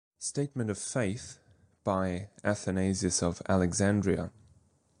Statement of Faith by Athanasius of Alexandria.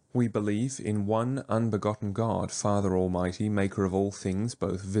 We believe in one unbegotten God, Father Almighty, maker of all things,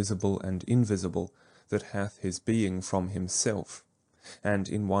 both visible and invisible, that hath his being from himself, and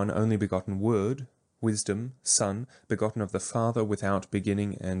in one only begotten Word, wisdom, Son, begotten of the Father without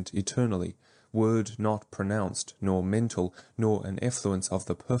beginning and eternally, Word not pronounced, nor mental, nor an effluence of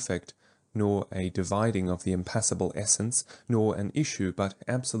the perfect, nor a dividing of the impassible essence, nor an issue, but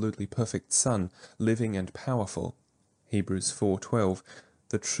absolutely perfect Son, living and powerful. Hebrews 4:12,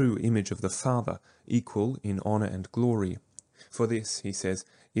 the true image of the Father, equal in honour and glory. For this, he says,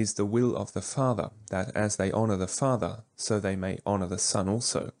 is the will of the Father, that as they honour the Father, so they may honour the Son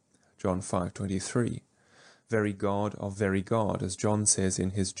also. John 5:23. Very God of very God, as John says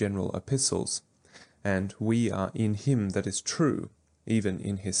in his general epistles. And we are in him that is true, even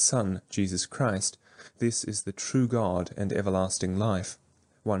in his Son, Jesus Christ. This is the true God and everlasting life.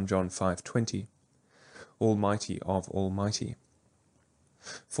 1 John 5:20. Almighty of Almighty.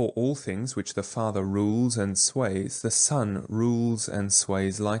 For all things which the Father rules and sways, the Son rules and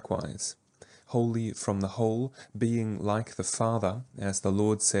sways likewise. Wholly from the whole, being like the Father, as the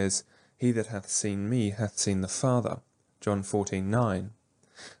Lord says, He that hath seen me hath seen the Father. John 14:9.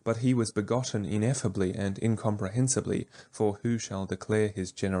 But he was begotten ineffably and incomprehensibly, for who shall declare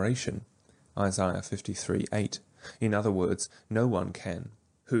his generation? Isaiah 53:8. In other words, no one can.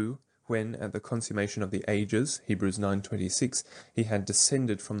 Who, when at the consummation of the ages, Hebrews 9:26, he had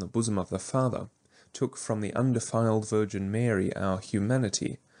descended from the bosom of the Father, took from the undefiled Virgin Mary our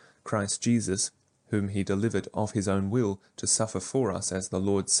humanity, Christ Jesus, whom he delivered of his own will to suffer for us, as the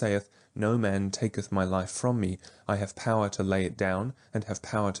Lord saith, No man taketh my life from me, I have power to lay it down, and have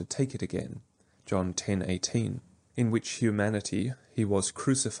power to take it again. John 10:18. In which humanity he was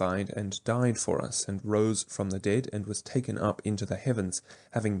crucified and died for us, and rose from the dead, and was taken up into the heavens,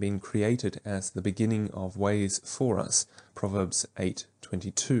 having been created as the beginning of ways for us. Proverbs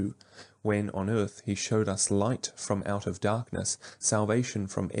 8:22. When on earth he showed us light from out of darkness, salvation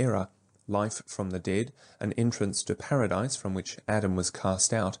from error, life from the dead, an entrance to paradise from which Adam was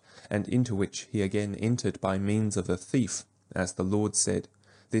cast out, and into which he again entered by means of the thief, as the Lord said,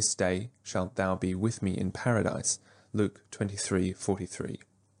 This day shalt thou be with me in paradise, Luke 23:43,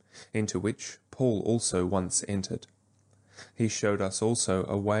 into which Paul also once entered. He showed us also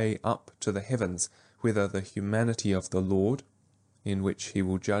a way up to the heavens, whither the humanity of the Lord, in which he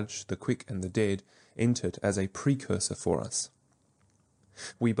will judge the quick and the dead, entered as a precursor for us.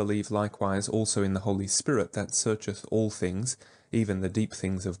 We believe likewise also in the Holy Spirit that searcheth all things, even the deep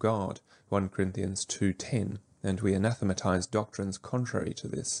things of God, 1 Corinthians 2:10, and we anathematize doctrines contrary to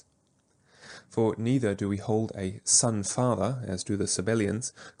this. For neither do we hold a Son-Father, as do the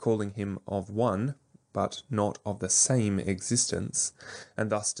Sabellians, calling him of one, but not of the same existence, and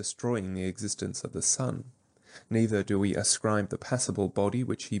thus destroying the existence of the Son. Neither do we ascribe the passible body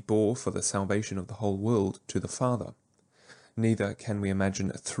which he bore for the salvation of the whole world to the Father. Neither can we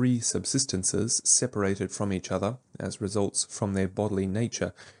imagine three subsistences separated from each other, as results from their bodily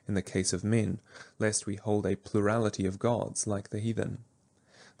nature in the case of men, lest we hold a plurality of gods like the heathen.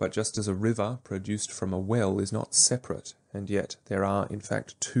 But just as a river produced from a well is not separate, and yet there are in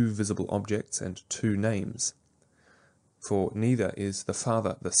fact two visible objects and two names. For neither is the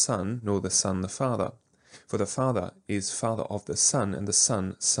Father the Son, nor the Son the Father. For the Father is Father of the Son, and the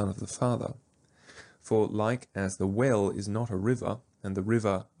Son Son of the Father. For like as the well is not a river, and the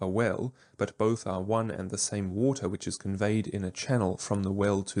river a well, but both are one and the same water which is conveyed in a channel from the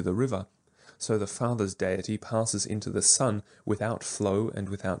well to the river, so the Father's deity passes into the Son without flow and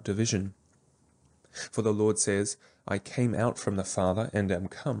without division. For the Lord says, I came out from the Father and am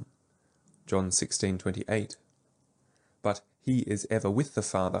come. John 16:28. But he is ever with the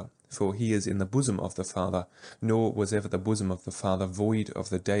Father, for he is in the bosom of the Father, nor was ever the bosom of the Father void of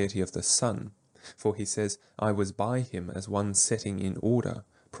the deity of the Son. For he says, I was by him as one setting in order,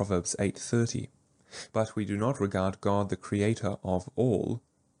 Proverbs 8:30. But we do not regard God the Creator of all,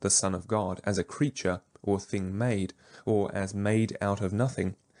 the Son of God, as a creature or thing made, or as made out of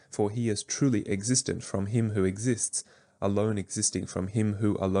nothing, for he is truly existent from him who exists, alone existing from him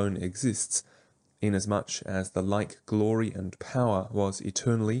who alone exists, inasmuch as the like glory and power was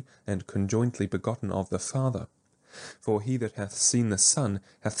eternally and conjointly begotten of the Father. For he that hath seen the Son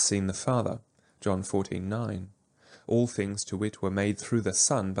hath seen the Father. John 14:9. All things to wit were made through the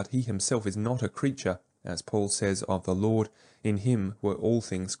Son, but he himself is not a creature, as Paul says of the Lord, in him were all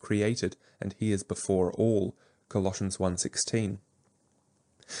things created, and he is before all. Colossians 1:16.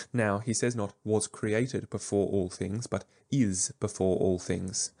 Now he says not was created before all things, but is before all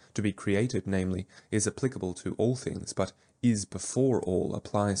things. To be created, namely, is applicable to all things, but is before all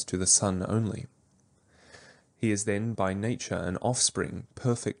applies to the Son only. He is then by nature an offspring,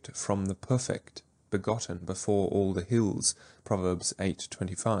 perfect from the perfect, begotten before all the hills, Proverbs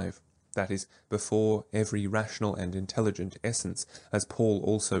 8:25. That is, before every rational and intelligent essence, as Paul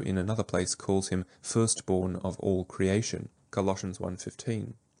also in another place calls him firstborn of all creation, Colossians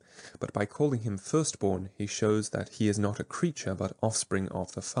 1:15. But by calling him firstborn, he shows that he is not a creature, but offspring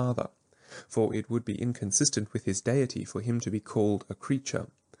of the Father. For it would be inconsistent with his deity for him to be called a creature.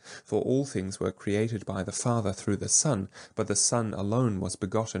 For all things were created by the Father through the Son, but the Son alone was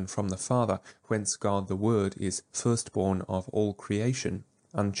begotten from the Father, whence God the Word is firstborn of all creation,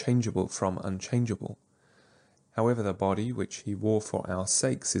 unchangeable from unchangeable. However, the body which he wore for our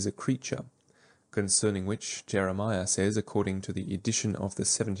sakes is a creature, concerning which Jeremiah says, according to the edition of the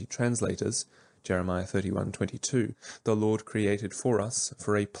 70 translators, Jeremiah 31:22, the Lord created for us,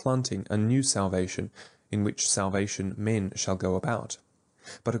 for a planting, a new salvation, in which salvation men shall go about.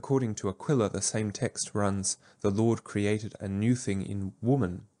 But according to Aquila, the same text runs, the Lord created a new thing in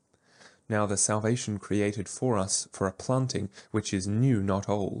woman. Now the salvation created for us for a planting, which is new, not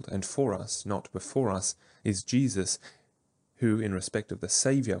old, and for us, not before us, is Jesus, who in respect of the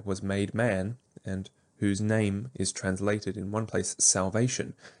Saviour was made man, and whose name is translated in one place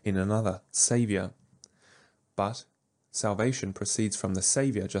salvation, in another Saviour. But salvation proceeds from the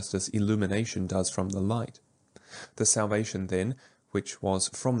Saviour, just as illumination does from the light. The salvation then, which was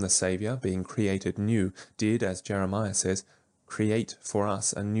from the Saviour, being created new, did, as Jeremiah says, create for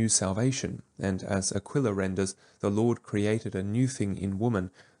us a new salvation, and as Aquila renders, the Lord created a new thing in woman,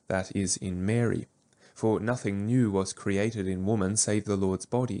 that is, in Mary. For nothing new was created in woman save the Lord's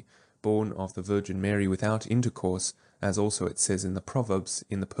body, born of the Virgin Mary without intercourse, as also it says in the Proverbs,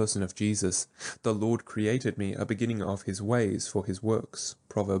 in the person of Jesus, the Lord created me a beginning of his ways for his works,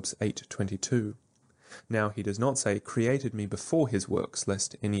 Proverbs 8:22. Now he does not say, created me before his works,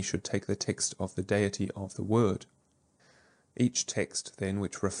 lest any should take the text of the deity of the Word. Each text, then,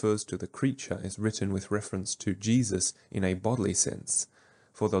 which refers to the creature is written with reference to Jesus in a bodily sense,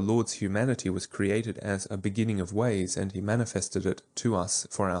 for the Lord's humanity was created as a beginning of ways, and he manifested it to us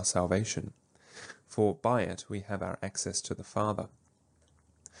for our salvation. For by it we have our access to the Father.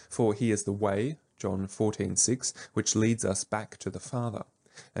 For he is the way, John 14:6, which leads us back to the Father.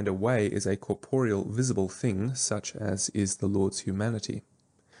 And a way is a corporeal, visible thing, such as is the Lord's humanity.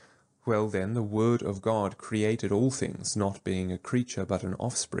 Well then, the Word of God created all things, not being a creature but an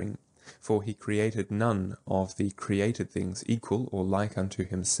offspring, for he created none of the created things equal or like unto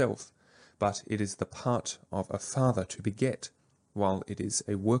himself, but it is the part of a father to beget, while it is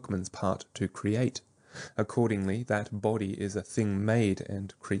a workman's part to create. Accordingly, that body is a thing made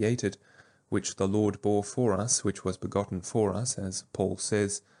and created, which the Lord bore for us, which was begotten for us, as Paul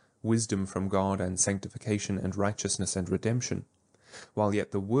says, wisdom from God and sanctification and righteousness and redemption. While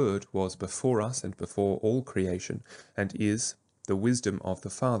yet the Word was before us and before all creation, and is the wisdom of the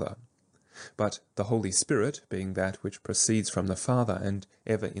Father. But the Holy Spirit, being that which proceeds from the Father, and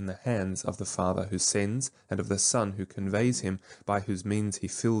ever in the hands of the Father who sends, and of the Son who conveys him, by whose means he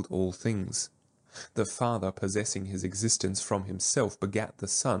filled all things. The Father, possessing his existence from himself, begat the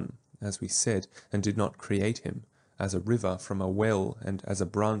Son, as we said, and did not create him, as a river from a well, and as a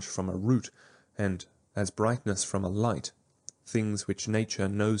branch from a root, and as brightness from a light, things which nature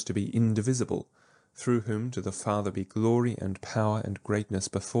knows to be indivisible, through whom to the Father be glory and power and greatness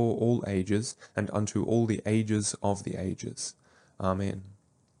before all ages, and unto all the ages of the ages. Amen.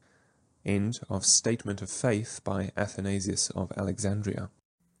 End of Statement of Faith by Athanasius of Alexandria.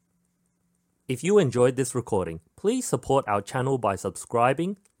 If you enjoyed this recording, please support our channel by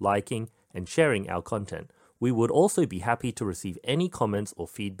subscribing, liking, and sharing our content. We would also be happy to receive any comments or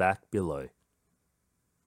feedback below.